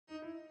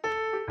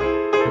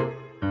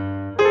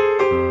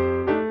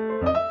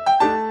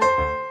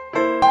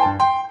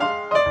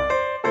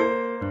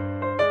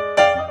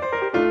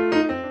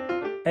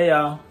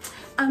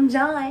I'm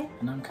John.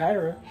 And I'm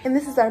Kyra. And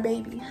this is our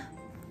baby.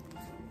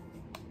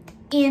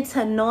 And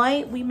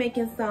tonight we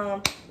making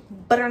some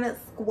butternut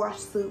squash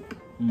soup.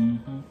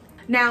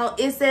 Now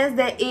it says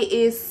that it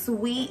is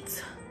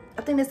sweet.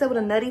 I think they said with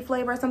a nutty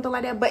flavor or something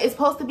like that. But it's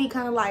supposed to be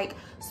kind of like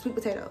sweet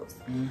potatoes.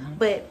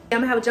 But I'm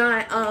gonna have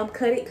John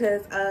cut it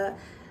because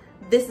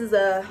this is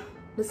a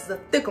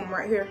thick one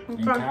right here. And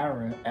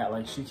Kyra act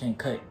like she can't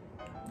cut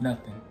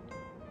nothing.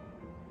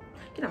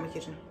 Get out of my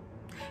kitchen.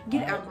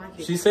 Get out of my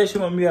kitchen. She said she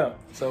want me out,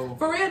 so.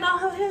 For real,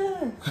 no,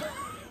 here.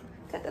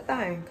 Cut that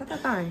thing. Cut that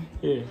thing.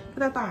 Yeah.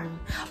 Cut that thing.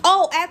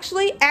 Oh,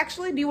 actually,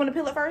 do you want to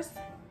peel it first?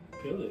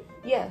 Peel it?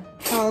 Yeah.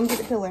 Oh, let me get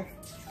the peeler.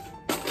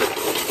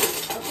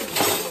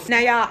 Now,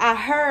 y'all, I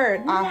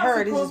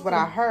heard, this is what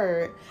I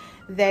heard,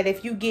 that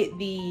if you get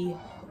the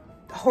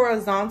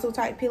horizontal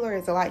type peeler,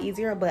 it's a lot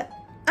easier, but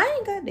I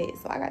ain't got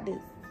this, so I got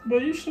this.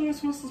 But you sure it's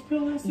supposed to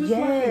peel this?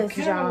 Yes,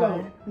 like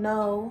John.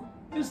 No.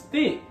 It's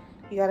thick.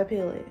 You gotta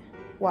peel it.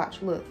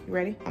 Watch, look, you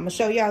ready? I'm gonna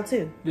show y'all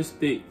too. This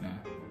thick now.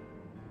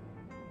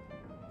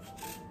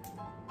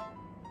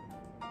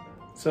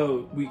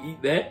 So we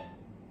eat that.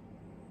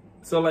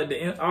 So like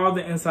all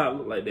the inside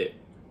look like that.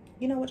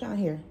 You know what, John?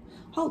 Here,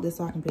 hold this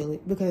so I can peel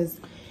it because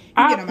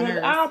you get on my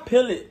nerves. I'll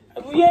peel it.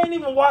 You ain't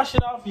even washed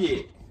it off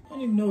yet. I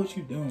don't even know what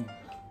you're doing.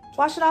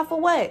 Wash it off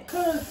for what?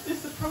 Cause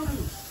it's the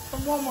produce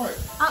from Walmart.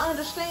 I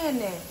understand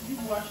that. You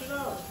wash it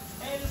off.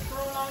 And it's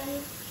thrown out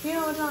here. You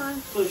know what,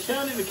 John? Look, she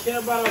don't even care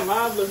about our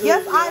livelihood.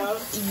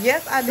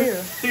 Yes, I do.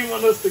 She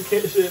want us to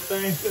catch that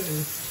thing.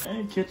 I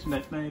ain't catching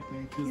that thing.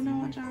 You know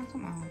what, John?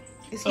 Come on.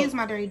 Excuse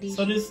my dirty dish.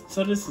 So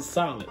this is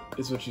solid,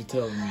 is what you're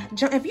telling me.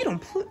 John, if you don't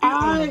put it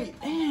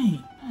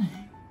dang.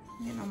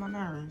 Getting on my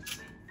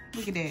nerves.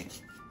 Look at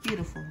that.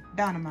 Beautiful.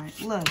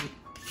 Dynamite. Love it.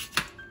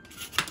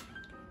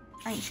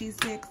 Ain't she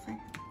sexy?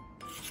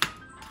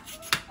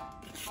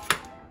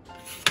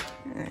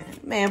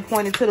 Man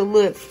pointed to the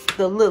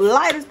little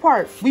lightest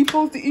part. We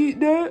supposed to eat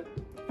that?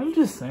 I'm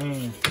just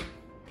saying.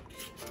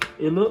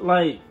 It looked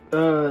like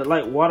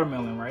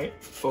watermelon, right?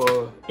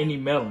 Or any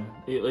melon.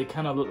 It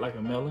kind of looked like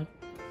a melon.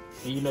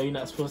 And you know you're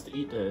not supposed to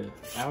eat the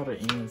outer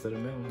ends of the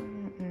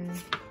melon.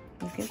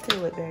 You can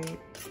peel it, babe.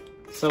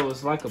 So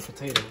it's like a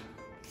potato.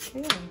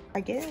 Yeah, I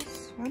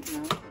guess. I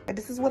don't know.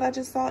 This is what I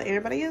just saw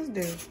everybody else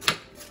do.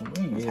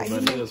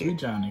 We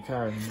John and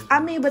Kyra. I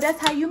mean, but that's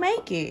how you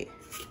make it.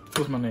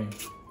 What's my name?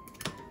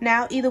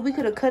 Now, either we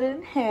could have cut it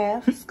in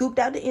half, scooped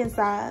out the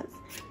insides,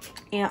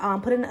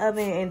 and put it in the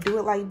oven and do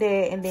it like that,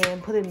 and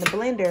then put it in the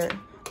blender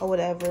or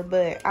whatever.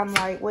 But I'm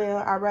like, well,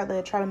 I'd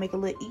rather try to make it a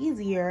little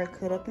easier,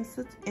 cut up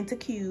into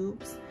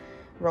cubes,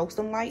 roast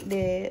them like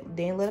that,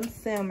 then let them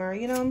simmer.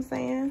 You know what I'm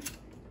saying?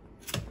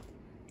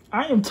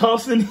 I am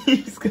tossing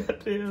these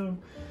goddamn.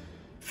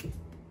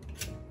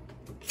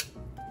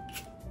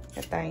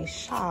 That thing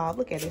sharp.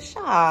 Look at it,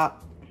 sharp.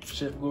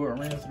 Chef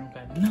Gordon Ramsay don't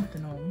got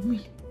nothing on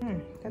me.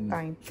 That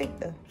thing thick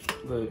though.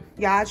 Look.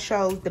 Y'all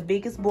chose the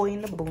biggest boy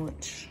in the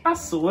bunch. I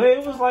swear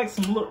it was like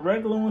some little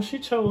regular one. She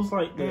chose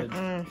like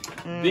the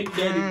Big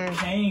Daddy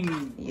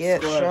Kane. Yeah,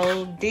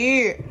 sure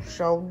did.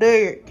 Sure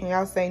did. Can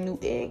y'all say new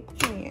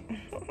eggplant?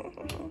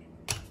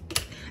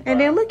 And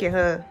then look at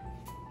her.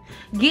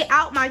 Get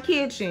out my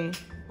kitchen.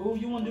 Oh,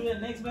 you want to do that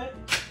next, babe?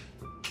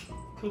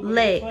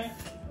 Legs.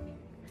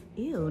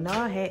 Ew, no,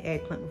 I had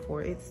eggplant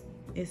before. It's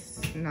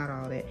not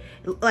all that.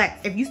 Like,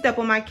 if you step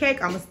on my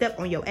cake, I'm gonna step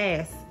on your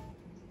ass.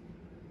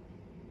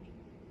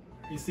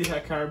 You see how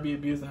Kyra be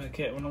abusing her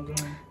cat when I'm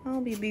gone? I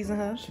don't be abusing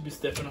her. She be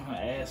stepping on her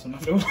ass when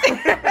I'm gone.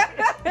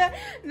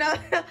 No,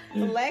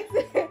 Lex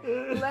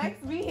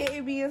be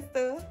hitting me and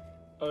stuff.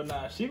 Oh,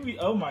 nah,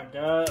 oh my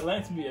God,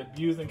 Lex be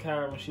abusing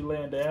Kyra when she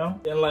laying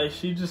down. And like,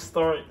 she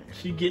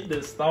get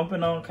the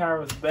stomping on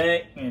Kyra's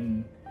back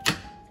and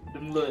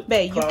them little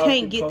Babe, you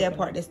can't get that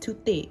part, that's too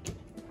thick.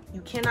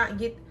 You cannot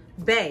get,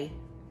 babe.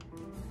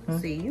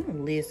 See, you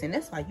don't listen.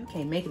 That's why you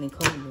can't make it in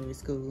culinary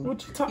school.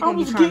 What you talking? I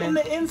was getting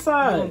the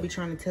inside. You gonna be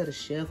trying to tell the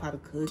chef how to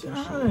cook and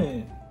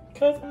shit.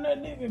 Cause I'm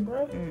that nigga,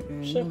 bro.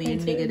 You mean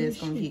a nigga that's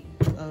gonna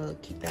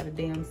get kicked out of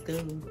damn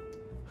school?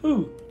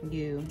 Who?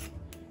 You.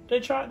 They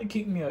tried to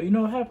kick me out. You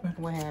know what happened?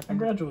 What happened? I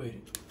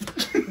graduated.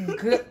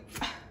 Good.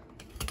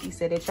 You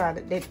said they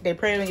tried to. They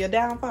prayed on your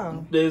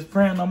downfall. They was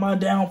praying on my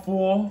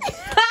downfall.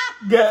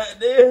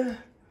 Goddamn.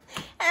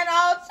 And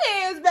all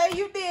cheers, babe.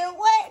 You did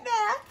what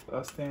now?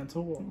 I stand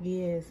tall.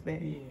 Yes,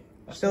 baby.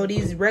 Yeah, so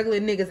these regular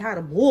niggas how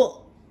to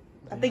whoop.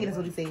 I think that's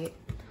what he said.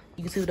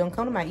 YouTube, don't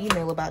come to my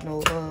email about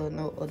no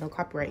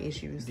copyright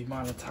issues.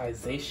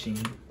 Demonetization.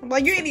 Well,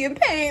 you ain't even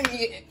paying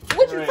me.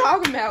 What you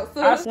talking about,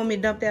 sis? Want me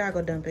to dump that? I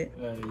go dump it.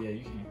 Yeah,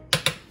 you can.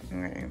 All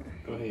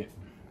right. Go ahead.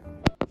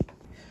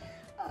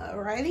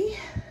 Alrighty.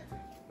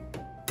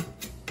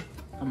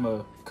 I'm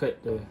gonna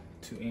cut the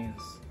two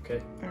ends.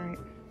 Okay. All right.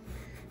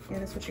 Yeah,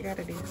 that's what you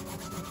gotta do.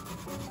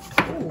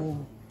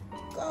 Ooh.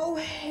 Go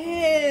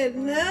ahead,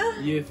 nah.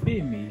 You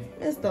feel me?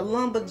 Mr.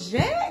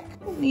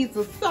 Lumberjack. Who needs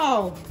a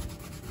saw?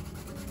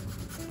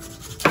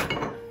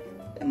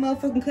 That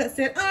motherfucking cut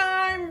said,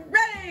 I'm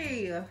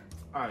ready.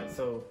 Alright,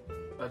 so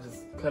I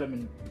just cut them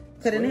in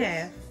Cut in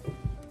half.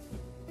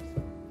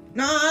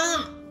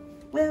 Nah.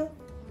 Well,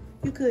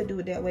 you could do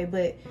it that way,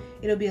 but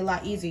it'll be a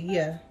lot easier,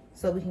 yeah.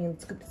 So we can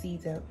scoop the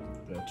seeds out.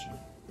 Gotcha.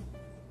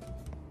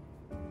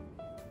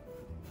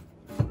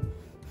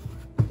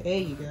 There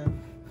you go.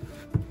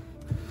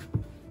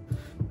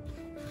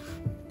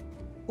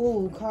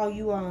 Ooh, call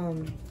you,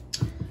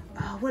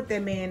 what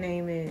that man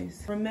name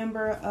is.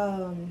 Remember,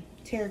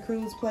 Terry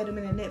Crews played him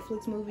in a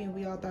Netflix movie and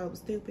we all thought it was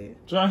stupid?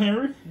 John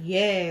Henry?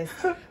 Yes.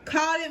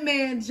 Call it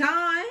man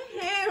John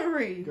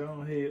Henry.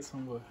 Go ahead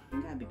somewhere.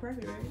 You gotta be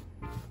perfect, right?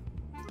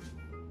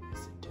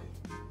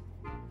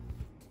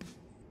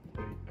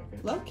 Okay.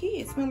 Low key,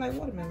 it smells like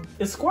watermelon.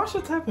 Is squash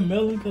a type of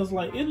melon? Because,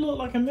 like, it look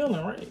like a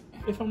melon, right?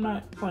 If I'm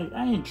not, like,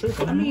 I ain't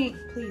tripping. I mean,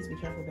 please be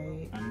careful,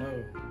 babe. I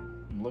know.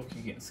 Look,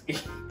 you getting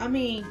scared. I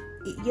mean,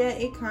 yeah,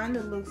 it kind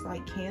of looks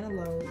like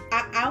cantaloupe.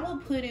 I will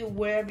put it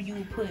wherever you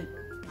would put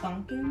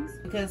pumpkins,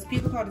 because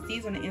people call the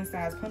seeds on the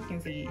inside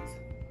pumpkin seeds.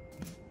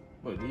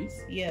 What, these?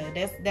 Yeah,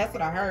 that's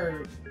what I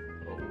heard.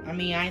 Oh. I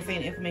mean, I ain't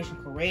saying the information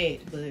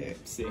correct,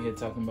 but Sitting here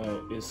talking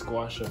about is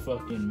squash a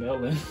fucking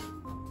melon.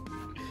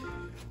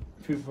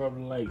 People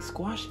probably like,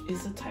 squash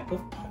is a type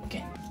of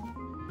pumpkin.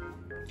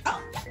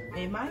 oh,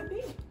 it might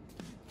be.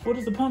 What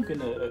is a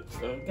pumpkin? A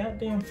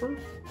goddamn fruit?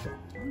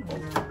 I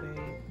don't know, babe.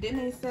 Didn't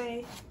they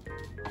say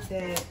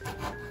that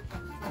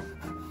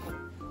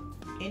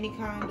any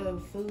kind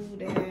of food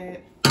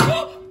that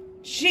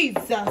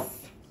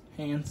Jesus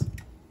Hands.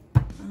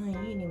 you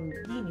didn't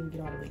even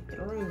get all the way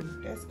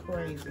through. That's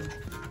crazy.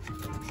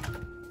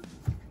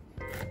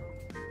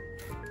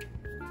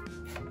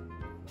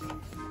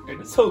 Hey,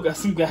 this hoe got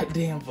some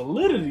goddamn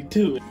validity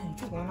to it.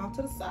 You going off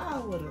to the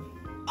side with her.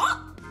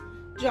 Oh!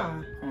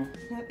 John. Huh?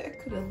 Now that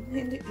could have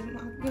landed in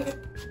my gut.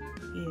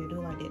 Yeah, do it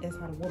like that. That's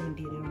how the woman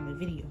did it on the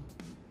video.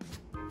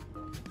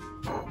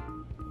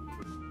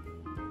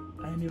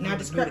 I ain't even Now in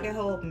just the crack middle.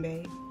 that hole open,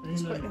 babe.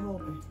 Just crack that hole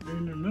open.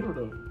 In the middle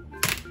though.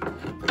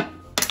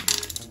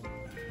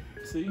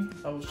 See,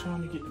 I was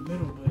trying to get the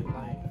middle, but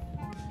like,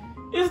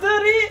 is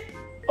that it?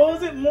 Or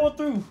is it more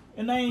through?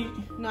 And I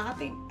ain't. No, I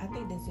think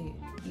that's it.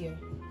 Yeah.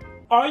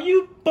 Are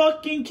you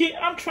fucking kidding?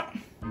 I'm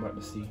trying. I'm about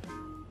to see.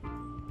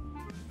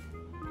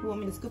 You want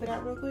me to scoop it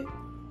out real quick?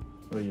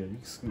 Oh yeah, you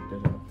can scoop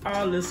that out.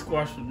 All this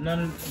squash with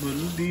none of but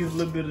these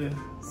little bit of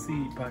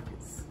seed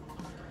pockets.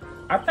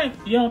 I think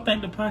you don't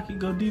think the pocket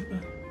go deeper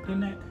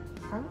than that?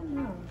 I don't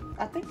know.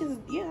 I think this is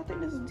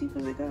as deep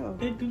as it goes.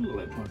 They do look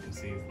like pumpkin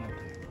seeds, don't they?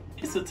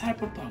 It's a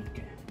type of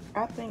pumpkin.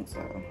 I think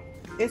so.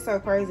 It's so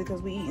crazy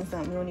because we eating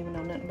something we don't even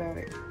know nothing about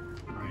it.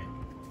 Right.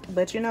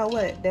 But you know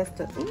what? That's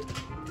the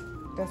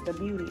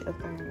beauty of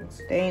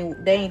things. They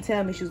ain't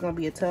tell me she was gonna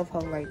be a tough hoe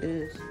like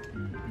this.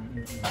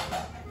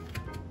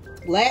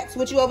 Lax,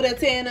 what you over there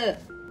tearing up?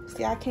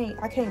 See, I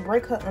can't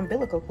break her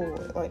umbilical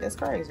cord. Like, that's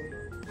crazy.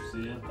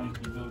 See, I think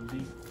you go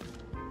deep.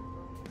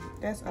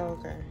 That's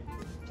okay.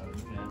 Oh, you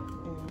got it.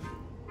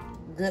 Yeah.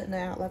 Gutting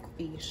out like a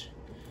fish.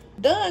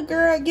 Done,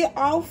 girl. Get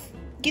off.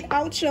 Get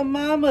out your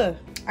mama.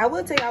 I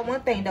will tell y'all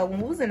one thing though.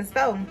 When we was in the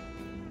store,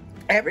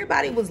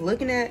 everybody was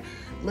looking at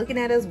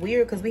us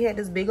weird because we had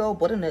this big old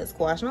butternut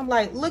squash. And I'm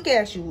like, look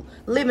at you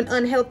living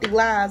unhealthy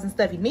lives and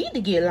stuff. You need to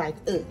get like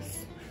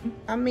us.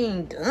 I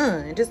mean,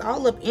 done. Just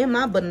all up in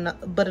my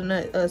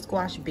butternut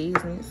squash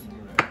business.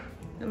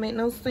 That make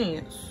no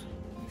sense.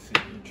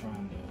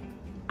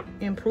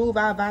 Improve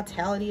our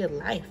vitality of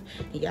life.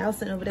 Y'all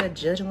sitting over there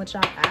judging with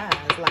y'all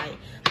eyes. Like,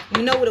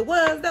 you know what it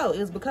was though? It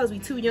was because we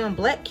two young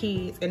black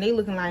kids and they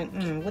looking like,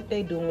 what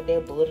they doing with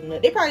their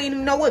butternut? They probably didn't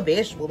even know what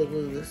vegetable it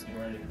was.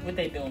 Right. What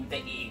they doing with the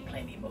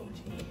eggplant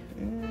emoji?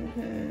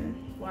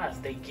 Why is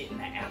they getting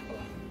the apple?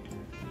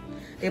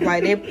 They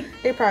like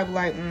they probably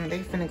like, they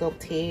finna go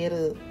tear it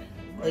up,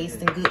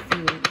 wasting good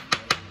food.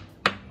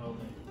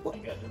 What?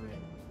 You got the red.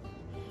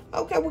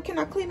 Okay, well can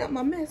I clean up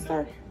my mess,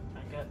 sir? I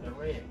got the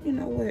red. You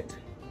know what?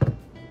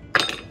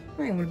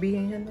 I ain't gonna be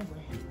in here no way.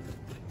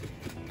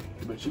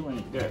 But you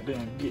ain't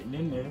goddamn getting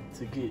in there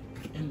to get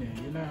in there,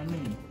 you know what I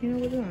mean? You know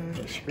what I'm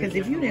doing? Because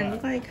if you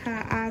didn't like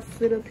how I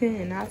sit up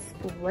here and I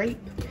scrape,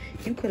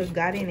 you could have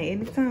got in at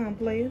any time,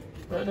 player.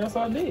 Right, that's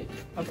what I did.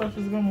 I thought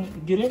you was gonna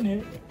get in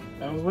there.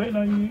 I was waiting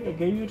on you. I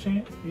gave you a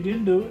chance. You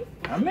didn't do it.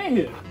 I'm in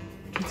here.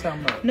 What you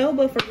talking about? No,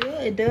 but for real,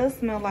 it does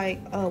smell like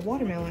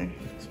watermelon.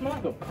 It smells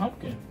like a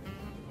pumpkin.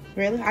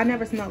 Really? I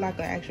never smelled like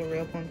an actual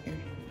real pumpkin.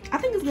 I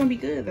think it's gonna be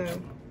good though.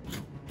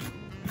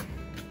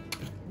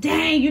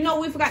 Dang, you know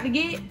what we forgot to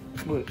get?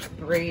 What?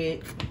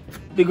 Bread.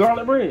 The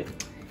garlic bread.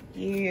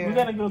 Yeah. We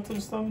gotta go to the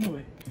store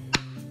anyway.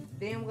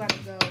 Then we gotta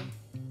go.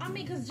 I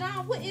mean, cause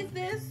John, what is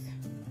this?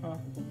 Huh?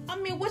 I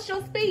mean, what's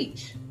your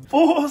speech?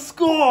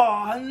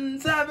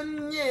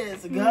 407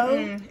 years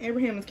ago.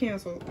 Abraham is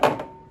canceled.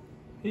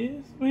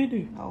 Yes? What he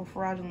do? Oh,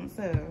 fraudulent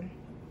son.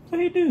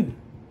 What he do?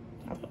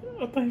 I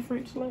thought he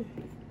freed slave.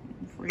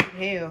 Free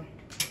hell.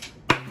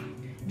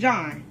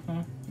 John.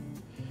 Huh?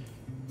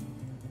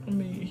 I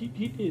mean, he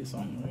did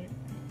something, right?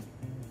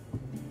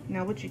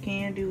 Now what you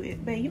can do is,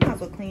 babe, you might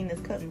as well clean this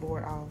cutting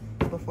board off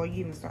before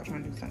you even start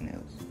trying to do something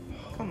else.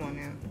 Come on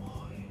now.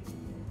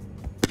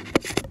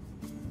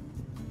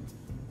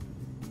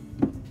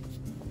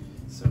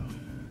 So,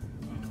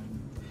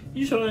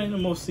 You sure there ain't no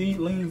more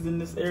seedlings in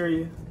this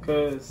area?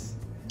 Cause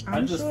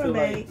I just sure, feel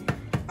babe.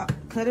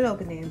 like Cut it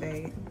open then,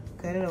 babe.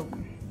 Cut it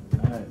open.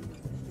 alright,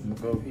 I'm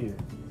gonna go here.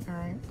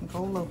 Alright,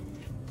 go low.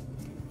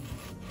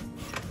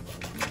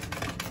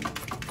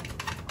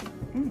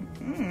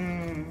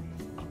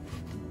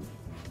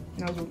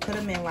 No, we'll cut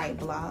them in like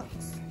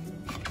blocks.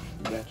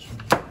 Gotcha.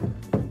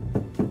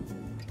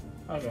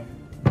 Okay.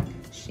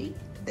 She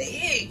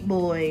thick,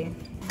 boy.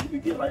 You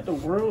could get like the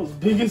world's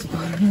biggest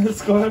butternut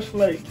squash.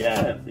 Like,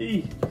 God,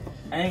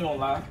 I ain't gonna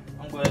lie.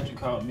 I'm glad you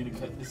called me to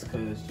cut this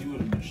because you would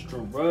have been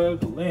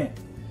struggling.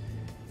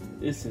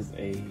 This is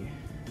a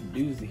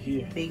doozy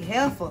here. Big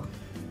heifer.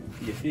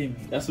 You feel me?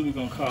 That's what we're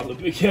gonna call a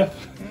big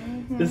heifer.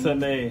 This her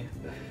name.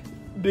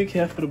 Big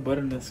heifer the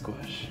butternut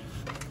squash.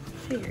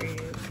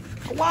 Period.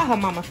 Why her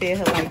mama fed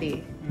her like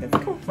that?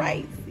 That's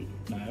crazy.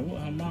 Nah, it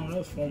wasn't her mama.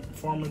 That was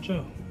Farmer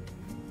Joe.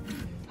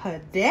 Her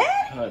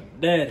dad? Her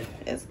daddy.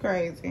 That's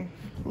crazy.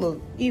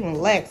 Look, even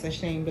Lex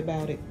ashamed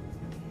about it.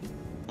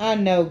 I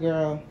know,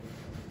 girl.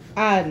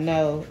 I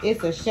know.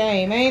 It's a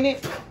shame, ain't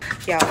it?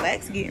 Y'all,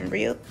 Lex getting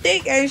real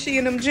thick, ain't she,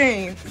 in them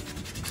jeans?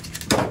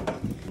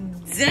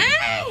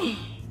 Dang!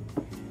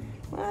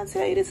 Well, I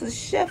tell you, this is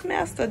Chef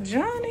Master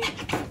Johnny.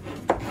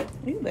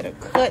 You better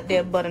cut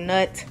that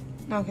butternut.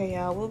 Okay,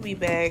 y'all, we'll be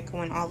back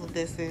when all of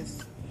this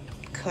is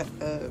cut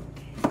up.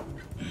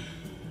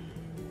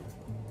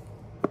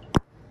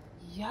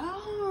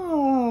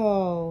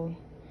 Yo,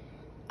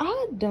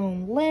 I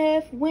done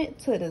went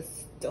to the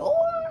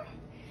store,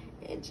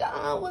 and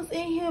John was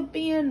in here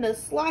being the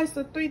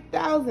Slicer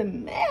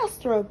 3000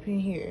 master up in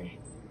here.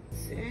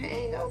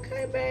 Dang,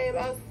 okay, babe,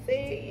 I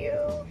see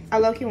you. I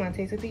low-key want to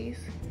taste a piece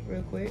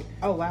real quick.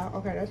 Oh, wow,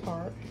 okay, that's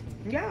hard.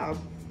 Yeah,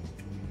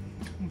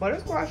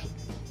 buttersquash.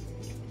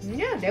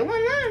 Yeah, they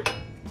weren't lying.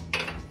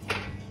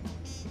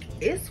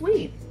 It's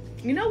sweet.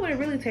 You know what it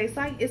really tastes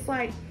like? It's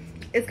like,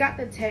 it's got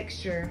the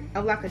texture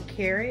of like a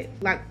carrot,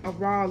 like a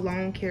raw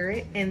long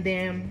carrot, and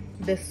then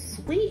the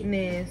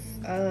sweetness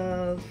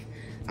of,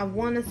 I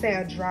want to say,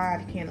 a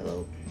dried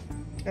cantaloupe.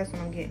 That's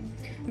what I'm getting.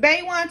 Babe,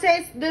 you want to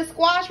taste this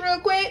squash real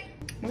quick?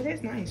 Well,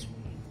 that's nice.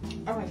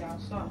 All right, y'all,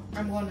 so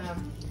I'm going to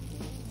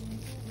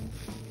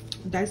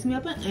dice me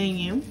up an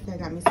onion. I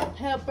got me some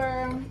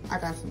pepper. I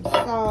got some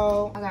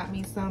salt. I got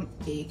me some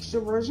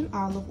extra virgin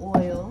olive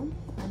oil.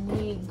 I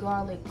need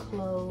garlic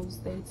cloves,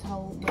 they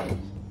told me.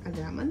 I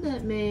got my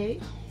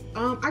nutmeg.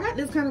 I got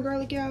this kind of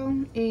garlic, y'all,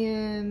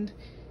 and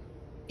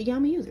y'all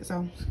may use it,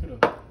 so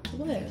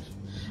go ahead.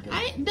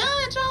 I ain't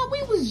done, y'all.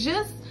 We was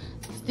just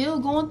still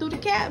going through the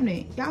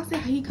cabinet. Y'all see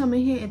how he come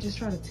in here and just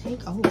try to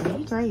take over.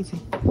 He crazy.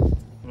 I'm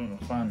gonna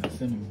find the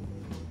cinnamon.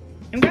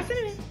 And got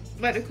cinnamon.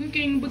 Let the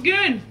cooking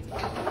begin.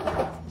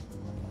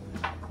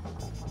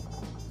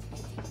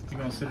 You're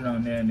gonna sit it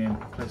on there and then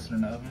place it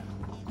in the oven?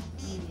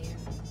 Yeah.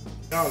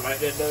 Y'all like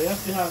that though? Y'all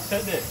see how I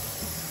cut that?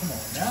 Come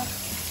on now.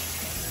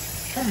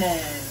 Come on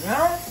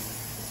now.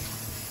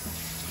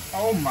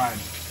 Oh my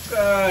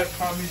God,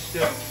 call me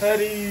Chef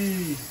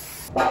Teddy.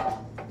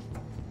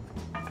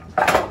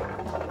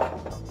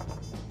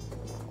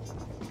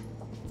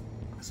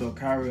 So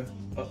Kyra,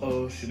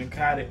 uh-oh, she done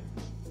caught it.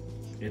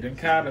 It done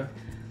caught her.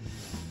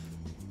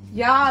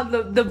 Y'all,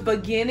 the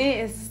beginning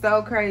is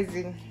so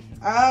crazy.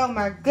 Oh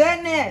my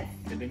goodness.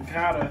 It done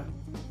caught her.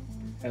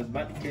 That's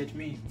about to catch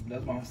me.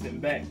 That's why I'm sitting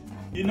back.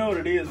 You know what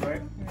it is,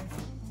 right?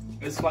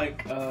 It's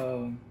like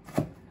a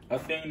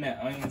thing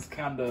that onions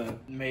kind of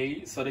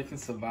made so they can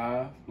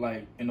survive,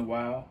 like, in the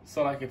wild.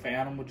 So, like, if an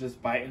animal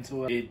just bite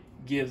into it, it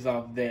gives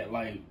off that,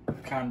 like,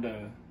 kind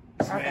of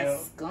smell. Like a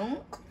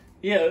skunk?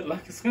 Yeah,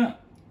 like a skunk.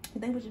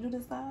 You think we should do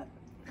this side?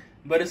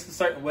 But it's a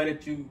certain way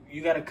that you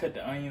gotta cut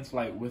the onions,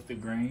 like, with the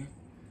grain.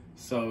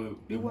 So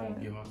it won't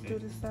give off that. Do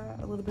this side,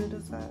 a little bit of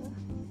this side.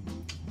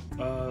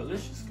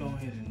 Let's just go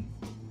ahead and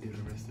do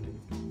the rest of it.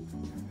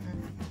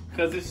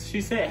 Cause she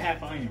said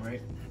half onion,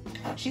 right?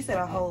 She said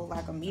a whole,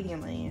 like a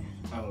medium onion.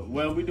 Oh,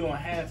 well, we're doing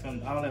half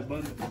and all that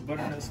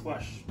butternut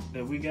squash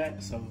that we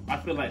got. So I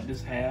feel like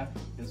this half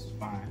is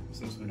fine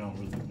since we don't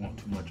really want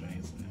too much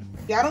onions in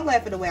there. Y'all don't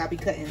laugh at the way I be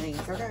cutting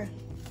onions, okay?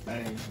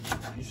 Hey,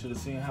 you should have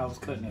seen how I was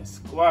cutting that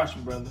squash,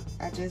 brother.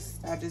 I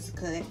just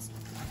cut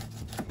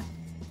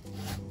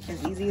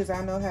as easy as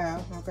I know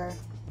how, okay?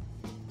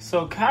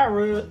 So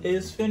Kyra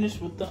is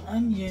finished with the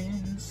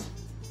onions.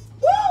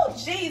 Woo,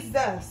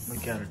 Jesus!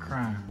 Look at her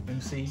crying. Let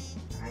me see.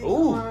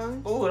 Ooh,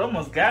 ooh, it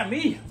almost got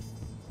me.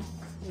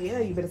 Yeah,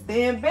 you better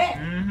stand back.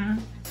 Mm-hmm.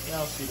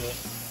 Y'all see that?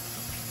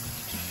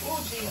 Oh,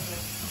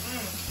 Jesus.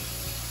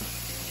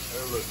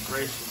 It look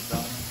gracious,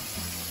 don't it?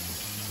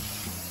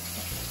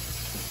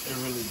 It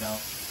really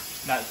don't.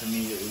 Not to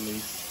me, at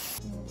least.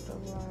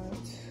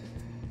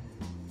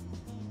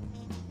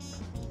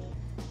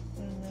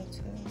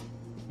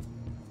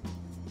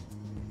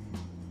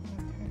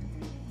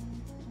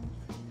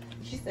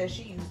 She said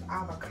she used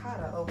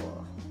avocado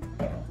oil.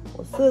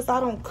 Well, sis, I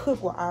don't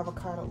cook with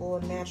avocado oil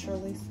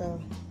naturally,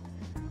 so.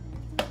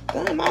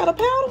 Gunpowder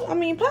powder? I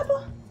mean,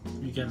 pepper?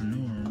 You got a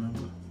new one,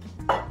 remember?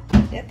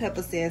 That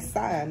pepper says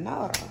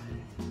sayonara.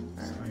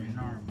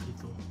 Sayonara,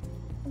 people.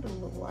 What does it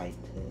look like?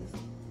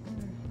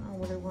 I don't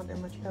really want that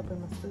much pepper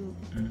in my soup.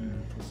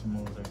 Put some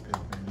more of that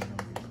pepper in there.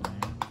 Don't be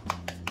playing.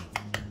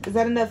 Is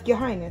that enough, Your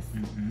Highness?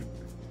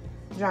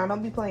 John,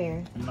 don't be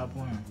playing. I'm not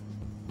playing.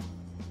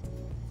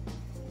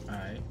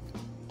 Alright.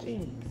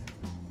 Jeez.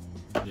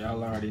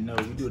 Y'all already know.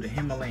 We do the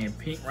Himalayan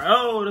pink. Right?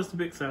 Oh, that's the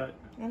big side.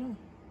 I know.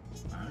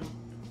 Alright.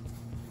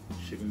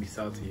 She can be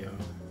salty, y'all.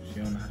 She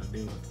don't know how to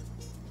do it.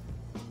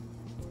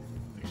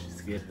 She's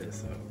scared of that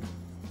salt.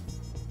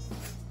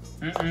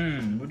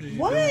 What did you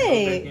do?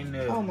 Back in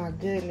there. Oh my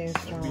goodness,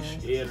 Don't be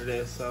scared of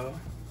that salt.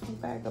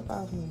 Back up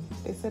off me.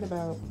 They said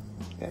about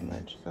that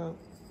much, so.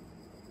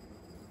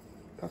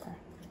 Okay.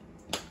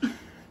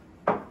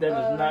 That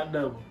is not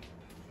double.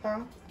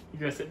 Huh?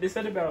 They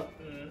said about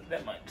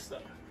that much, so.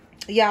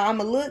 Yeah, I'm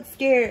a little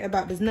scared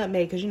about this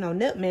nutmeg, because you know,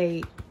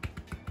 nutmeg.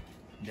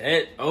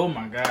 That, oh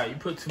my God, you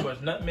put too much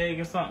nutmeg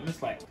in something,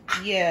 it's like.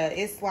 Yeah,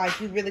 it's like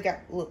you really got,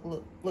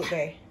 look,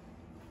 babe.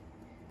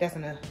 That's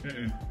enough.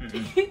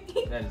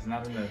 That is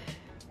not enough.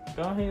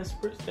 Go ahead and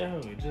spritz that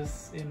whole.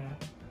 Just, you know,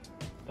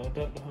 don't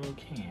dump the whole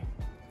can.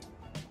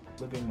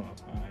 Look them up.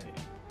 All right. I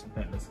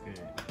think that's good.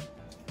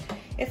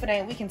 If it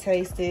ain't, we can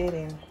taste it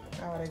and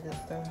all that good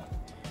stuff.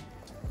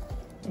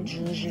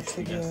 Judge it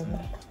together.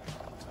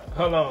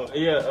 Hold on.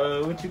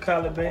 Yeah, what you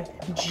call it, babe?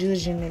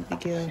 Judging it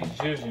together. She's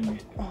judging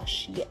it. Oh,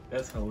 shit.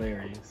 That's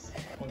hilarious.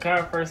 When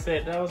Kyra first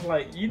said that, I was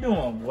like, you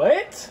doing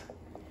what?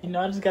 You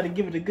know, I just got to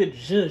give it a good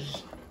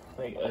judge.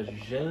 Like a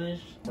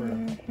judge?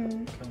 Come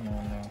on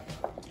now.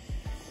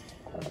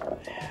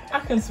 I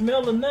can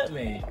smell the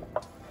nutmeg.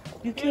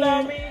 You know what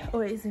I mean?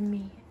 Or is it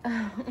me?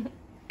 Don't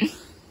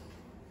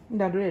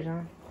do it,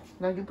 John.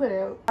 Don't you put it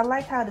out. I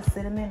like how the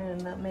cinnamon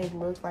and the nutmeg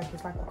looks like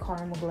it's like a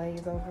caramel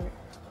glaze over it.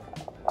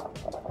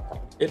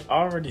 It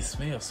already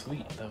smells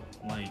sweet though.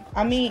 Like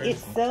I mean,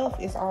 itself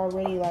is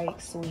already like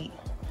sweet.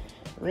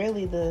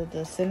 Really,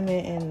 the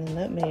cinnamon and the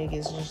nutmeg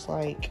is just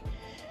like,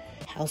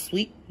 how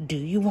sweet do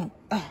you want?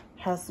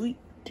 How sweet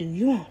do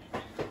you want?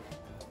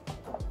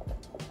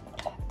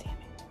 God damn it.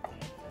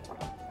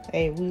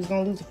 Hey, we was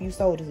gonna lose a few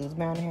sodas. It was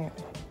bound to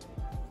happen.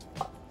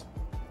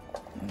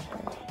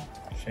 Okay.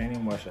 She ain't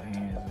even wash her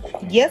hands.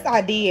 Yes,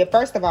 I did.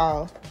 First of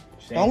all.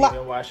 She ain't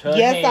even wash her hands.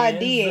 Yes, I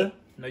did.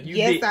 No, you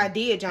yes, didn't. I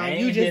did, John. Ain't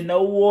You just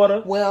no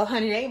water. Well,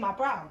 honey, that ain't my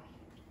problem.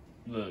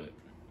 Look,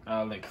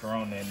 I'll let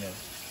Corona in there.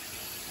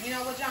 You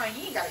know what, John?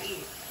 You ain't gotta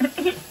eat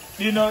it.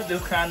 You know what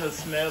this kind of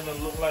smells and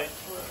look like?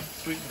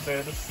 Sweet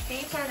potatoes. Can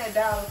you turn that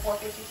dial to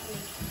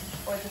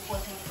 450, or is it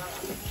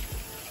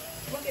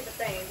 425? Look at the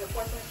thing. Is it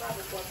 425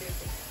 or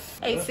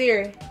 450? Hey,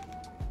 Siri.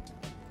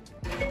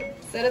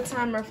 Set a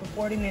timer for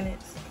 40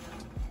 minutes.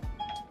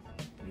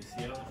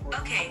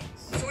 Okay,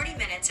 40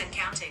 minutes and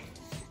counting.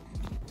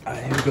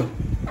 Alright, here we go.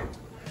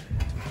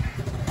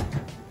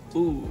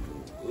 Ooh,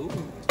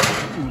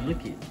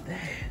 look at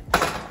that.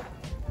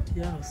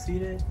 Y'all see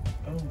that?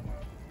 Oh my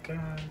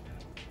God.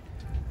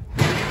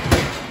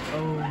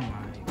 Oh my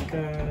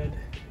God.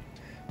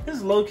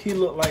 This low-key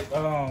look like,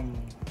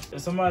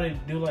 if somebody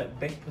do like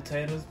baked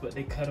potatoes, but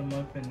they cut them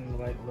up into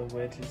like little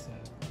wedges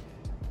and,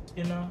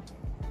 you know,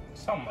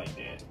 something like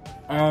that.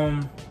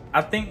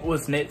 I think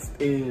what's next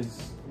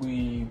is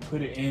we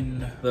put it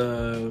in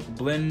the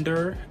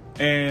blender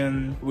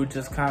and we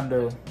just kind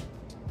of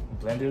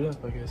blend it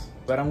up, I guess.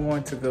 But I'm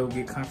going to go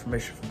get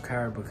confirmation from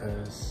Kyra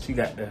because she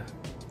got the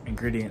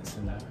ingredients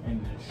in the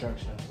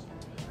instructions.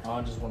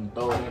 I just want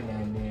to throw it in there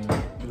and then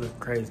it look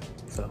crazy,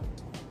 so.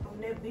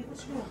 Be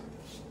what you want.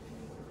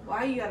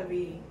 Why you gotta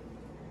be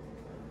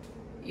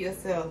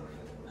yourself?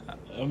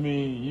 I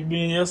mean, you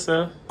being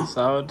yourself,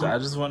 so I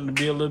just wanted to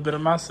be a little bit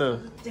of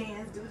myself.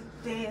 Dance, do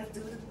the dance,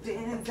 do the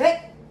dance.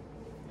 Hey!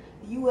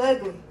 You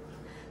ugly.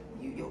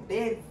 You your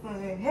daddy's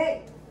son.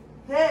 Hey!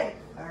 Hey!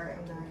 Alright,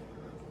 I'm done.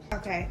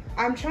 Okay,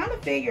 I'm trying to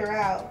figure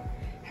out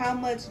how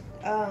much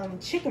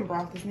chicken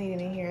broth is needed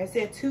in here. It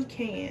said 2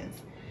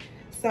 cans.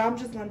 So I'm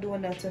just gonna do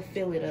enough to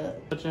fill it up.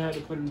 But you had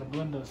to put it in the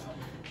blender or something.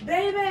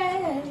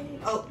 Baby!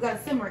 Oh, gotta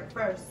simmer it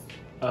first.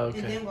 Okay.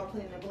 And then we'll put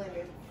it in the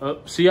blender.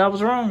 Oh, see, I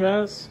was wrong,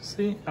 guys.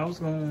 See, I was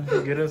gonna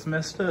get us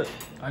messed up.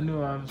 I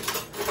knew I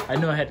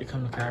had to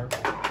come to Kyra.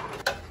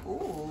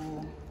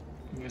 Ooh.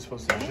 You're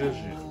supposed to judge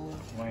it.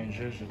 Why ain't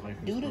judge it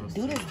like do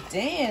this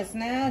dance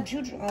now.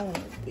 Juju on the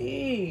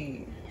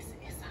bed.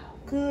 It's all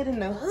good in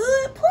the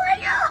hood,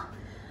 player.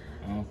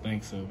 I don't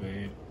think so,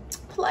 babe.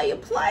 Player.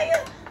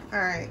 All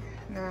right,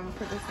 now I'm gonna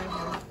put this in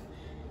here.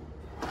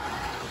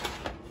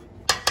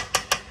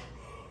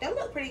 That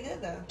look pretty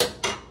good though.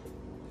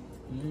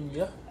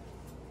 Yeah.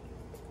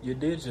 You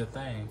did your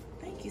thing.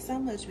 Thank you so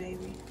much,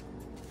 baby.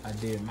 I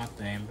did my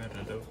thing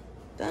better though.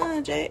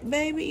 Done,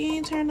 baby. You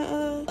ain't turned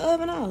the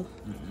oven off.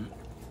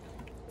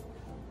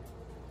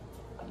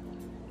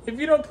 If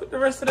you don't put the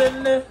rest of that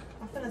in there,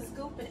 I'm finna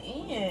scoop it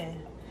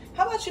in.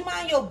 How about you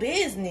mind your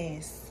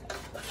business?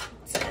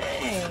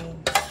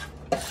 Dang.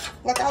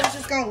 Like I was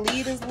just gonna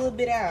leave this little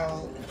bit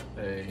out.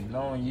 hey,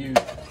 knowing you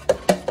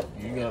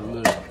got a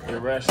little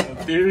irrational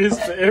theories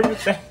for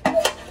everything.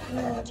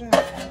 No, John.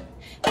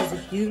 Cause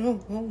if you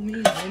don't want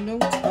me, then don't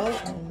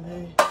talk to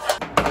me.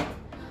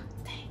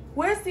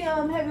 Where's the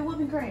heavy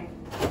whipping cream?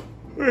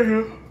 Right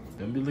here.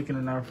 Don't be looking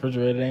in our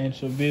refrigerator. That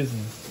ain't your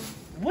business.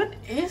 What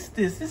is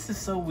this? This is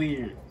so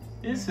weird.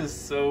 This is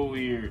so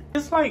weird.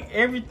 It's like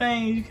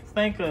everything you can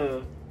think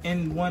of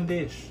in one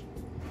dish.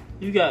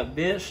 You got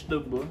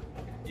vegetable.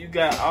 You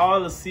got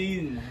all the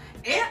seasoning.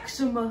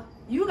 Eczema.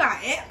 You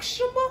got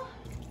eczema?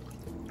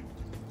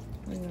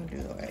 We're gonna do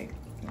like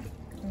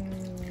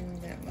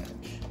that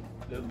much.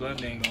 The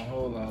blender ain't gonna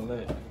hold all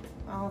that.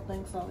 I don't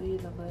think so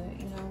either, but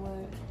you know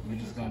what? We're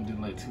just gonna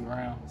do like 2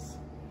 rounds.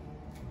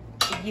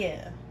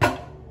 Yeah.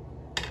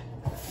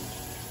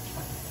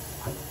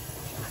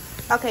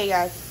 Okay,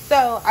 guys.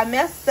 So I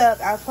messed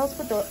up. I was supposed to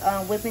put the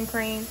whipping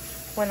cream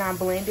when I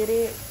blended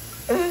it.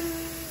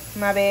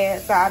 My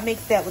bad. So I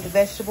mixed that with the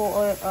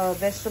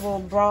vegetable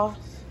broth,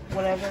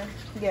 whatever.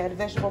 Yeah, the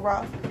vegetable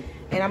broth.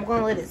 And I'm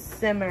gonna let it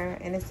simmer,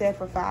 and it said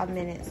for 5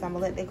 minutes. So I'm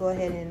gonna let that go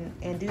ahead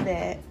and do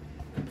that.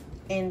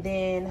 And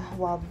then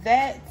while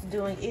that's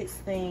doing its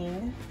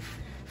thing,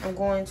 I'm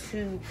going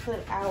to put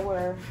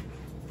our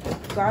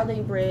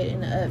garlic bread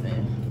in the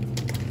oven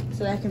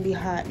so that can be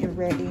hot and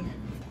ready.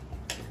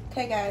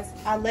 Okay guys,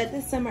 I let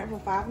this simmer for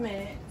 5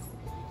 minutes,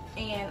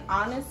 and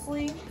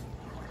honestly,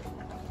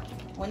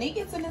 when it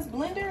gets in this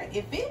blender,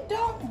 if it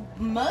don't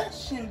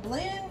mush and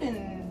blend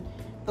and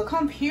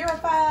become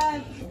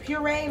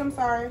pureed, I'm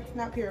sorry,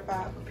 not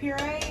purified, but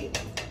pureed,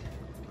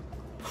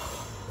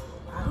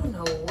 I don't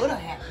know what'll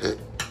happen.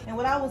 And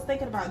what I was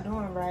thinking about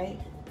doing, right,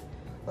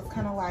 was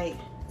kind of like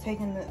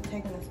taking the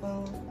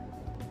spoon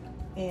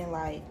and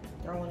like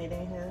throwing it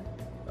in here.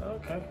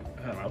 Okay.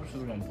 Hell, I was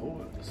just gonna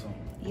pour it or something.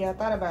 Yeah, I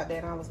thought about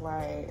that, and I was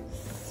like,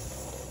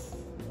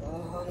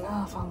 oh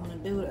no, if I want to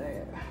do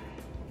that.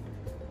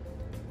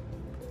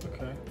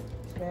 Okay.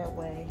 That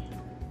way,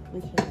 we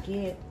can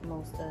get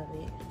most of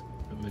it.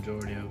 The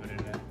majority of it in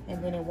there.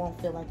 And then it won't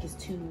feel like it's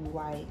too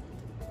like,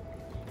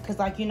 cause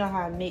like you know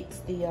how I mix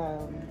the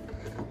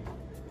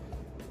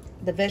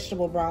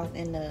vegetable broth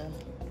and the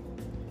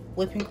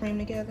whipping cream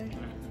together.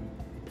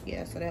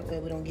 Yeah, so that way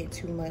we don't get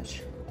too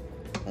much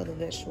of the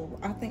vegetable.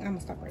 I think I'm gonna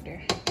stop right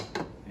there.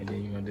 And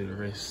then you're gonna do the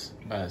rest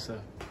by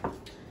itself.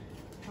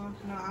 No,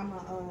 I'm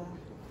gonna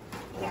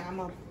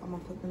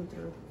put them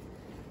through.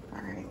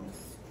 All right,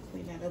 let's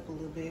clean that up a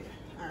little bit.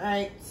 All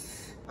right,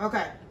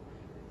 okay.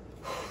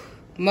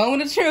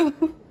 Moment of truth.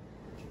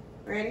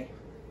 Ready?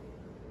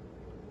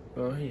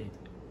 Go ahead.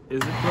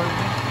 Is it plugged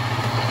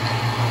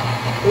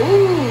in?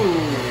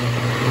 Ooh.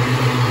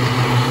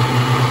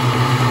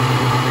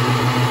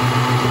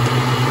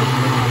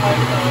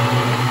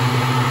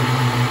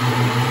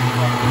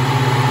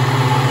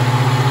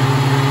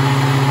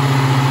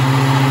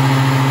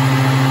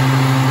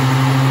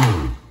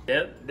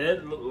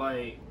 That looked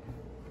like.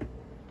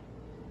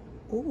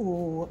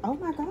 Ooh, oh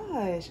my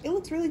gosh, it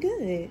looks really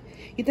good.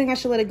 You think I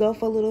should let it go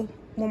for one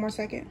more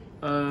second?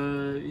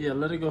 Yeah,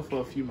 let it go for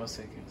a few more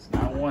seconds.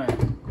 Not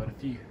one, but a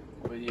few.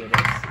 But yeah,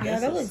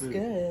 that looks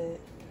good.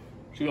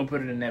 You gonna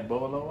put it in that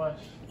bowl or wash?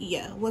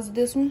 Yeah, what's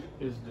this one?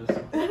 It's this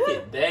one. Look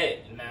at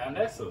that. Now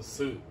that's a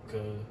soup,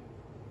 cuz.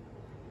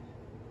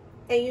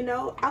 And you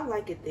know, I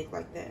like it thick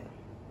like that.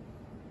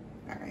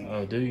 All right.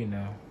 Oh, do you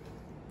know?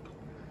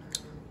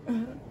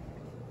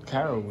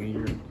 Kind of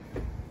weird.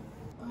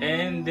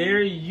 And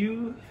there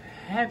you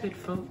have it,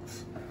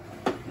 folks.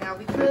 Now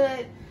we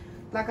could,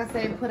 like I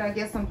said, put I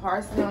guess some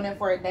parsley on it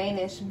for a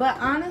Danish. But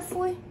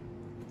honestly,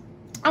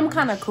 I'm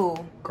kind of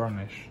cool.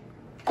 Garnish.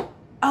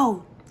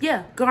 Oh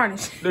yeah,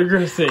 garnish. The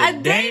girl said a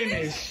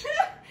Danish.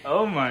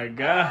 Oh my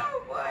god.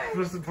 Oh boy.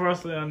 Put some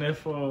parsley on there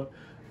for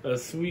a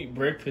sweet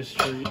breakfast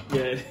treat.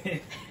 Yeah.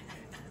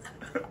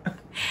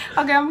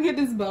 Okay, I'm gonna get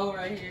this bowl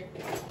right here.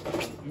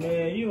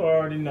 Man, you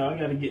already know. I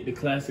gotta get the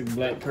classic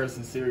black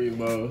person cereal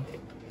bowl.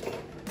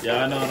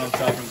 Y'all know what I'm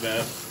talking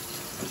about.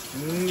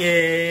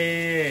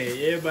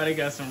 Yeah, everybody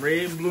got some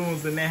red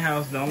balloons in their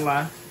house. Don't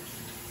lie.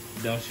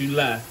 Don't you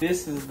lie.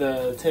 This is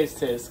the taste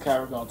test.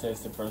 Kyra gonna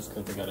taste it first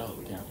because they gotta hold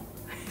the camera.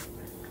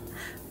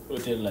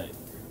 What they like?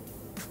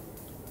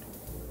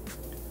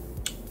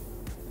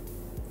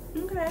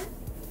 Okay.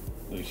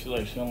 Look,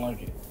 she don't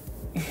like it.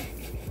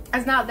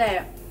 It's not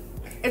bad.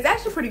 It's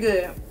actually pretty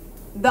good.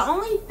 The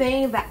only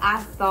thing that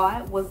I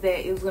thought was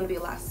that it was gonna be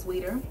a lot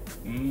sweeter.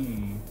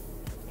 Mmm.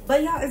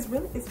 But y'all, it's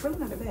really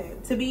not that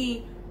bad to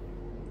be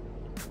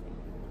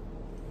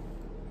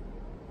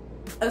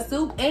a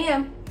soup,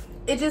 and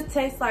it just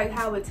tastes like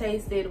how it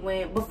tasted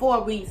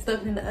before we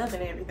stuck it in the oven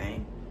and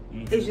everything.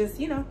 It's just,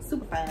 you know,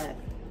 superfied.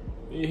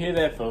 You hear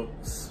that,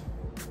 folks?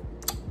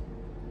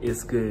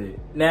 It's good.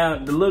 Now,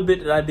 the little bit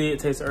that I did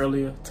taste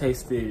earlier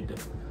tasted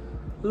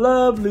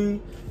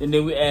lovely, and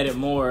then we added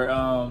more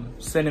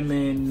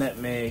cinnamon,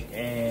 nutmeg,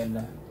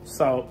 and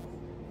salt.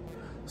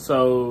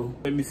 So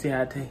let me see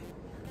how it tastes.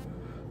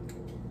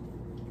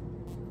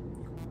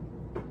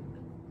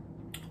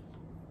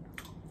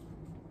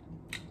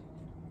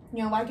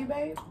 You don't like it,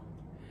 babe?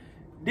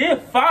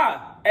 Did fire.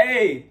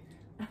 Hey,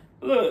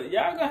 look,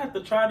 y'all gonna have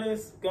to try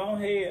this. Go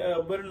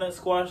ahead, butternut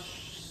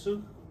squash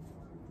soup.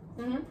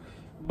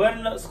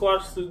 Butternut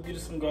squash soup. Get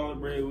some garlic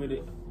bread with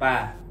it.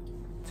 Bye.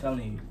 I'm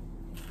telling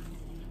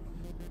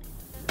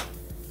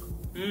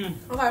you.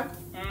 Okay.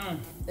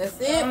 That's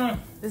it.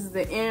 This is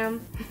the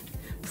end.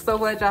 So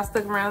glad y'all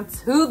stuck around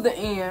to the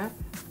end.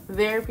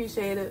 Very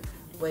appreciated.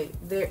 Wait,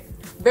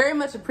 very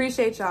much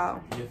appreciate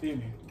y'all. You feel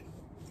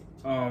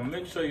me?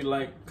 Make sure you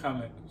like,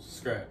 comment,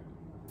 subscribe.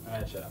 All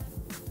right, y'all.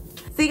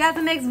 See you guys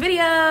in the next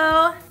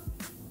video.